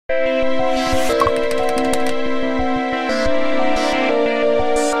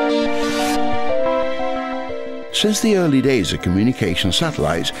Since the early days of communication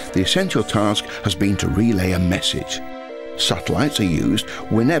satellites, the essential task has been to relay a message. Satellites are used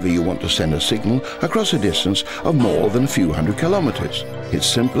whenever you want to send a signal across a distance of more than a few hundred kilometers. It's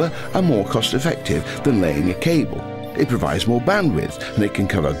simpler and more cost-effective than laying a cable. It provides more bandwidth and it can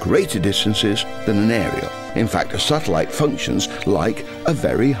cover greater distances than an aerial. In fact, a satellite functions like a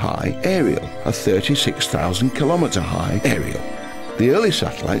very high aerial, a 36,000 kilometer high aerial. The early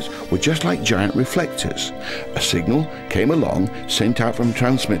satellites were just like giant reflectors. A signal came along, sent out from a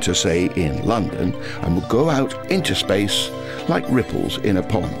transmitter, say in London, and would go out into space like ripples in a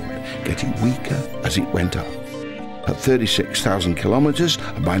pond, getting weaker as it went up. At 36,000 kilometers,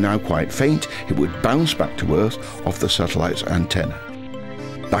 and by now quite faint, it would bounce back to Earth off the satellite's antenna.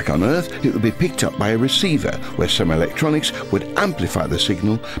 Back on Earth, it would be picked up by a receiver, where some electronics would amplify the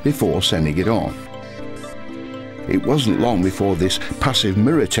signal before sending it on. It wasn't long before this passive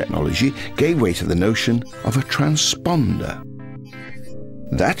mirror technology gave way to the notion of a transponder.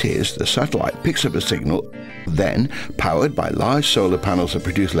 That is, the satellite picks up a signal, then, powered by large solar panels that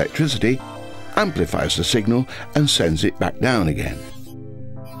produce electricity, amplifies the signal and sends it back down again.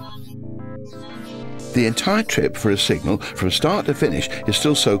 The entire trip for a signal from start to finish is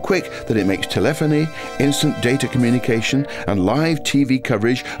still so quick that it makes telephony, instant data communication, and live TV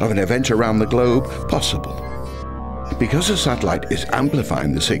coverage of an event around the globe possible. Because the satellite is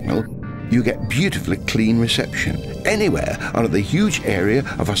amplifying the signal, you get beautifully clean reception anywhere under the huge area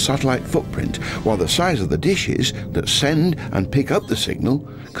of a satellite footprint, while the size of the dishes that send and pick up the signal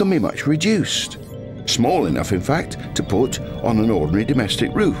can be much reduced. Small enough, in fact, to put on an ordinary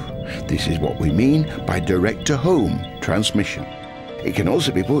domestic roof. This is what we mean by direct-to-home transmission. It can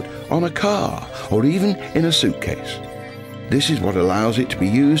also be put on a car or even in a suitcase. This is what allows it to be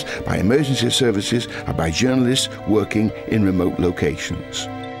used by emergency services and by journalists working in remote locations.